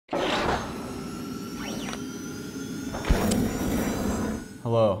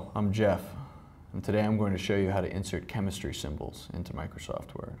Hello, I'm Jeff, and today I'm going to show you how to insert chemistry symbols into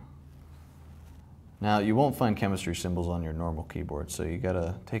Microsoft Word. Now, you won't find chemistry symbols on your normal keyboard, so you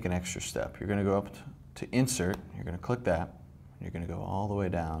gotta take an extra step. You're gonna go up to Insert, you're gonna click that, you're gonna go all the way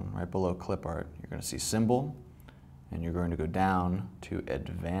down, right below Clip Art. You're gonna see Symbol, and you're going to go down to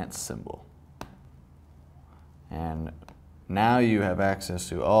Advanced Symbol. And now you have access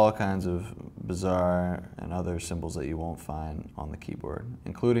to all kinds of bizarre and other symbols that you won't find on the keyboard,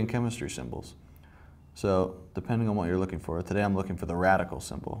 including chemistry symbols. So, depending on what you're looking for, today I'm looking for the radical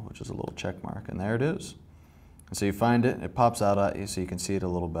symbol, which is a little check mark, and there it is. And so you find it, it pops out at you so you can see it a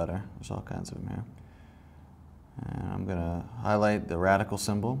little better. There's all kinds of them here. And I'm going to highlight the radical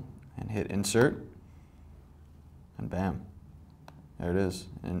symbol and hit Insert, and bam, there it is.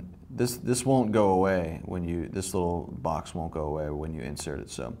 And this won't go away when this little box won't go away when you insert it.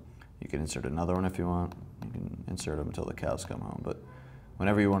 So you can insert another one if you want. You can insert them until the cows come home. But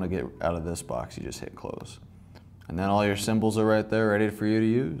whenever you want to get out of this box, you just hit close. And then all your symbols are right there ready for you to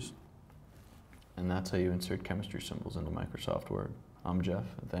use. And that's how you insert chemistry symbols into Microsoft Word. I'm Jeff,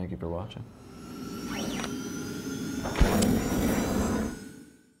 and thank you for watching.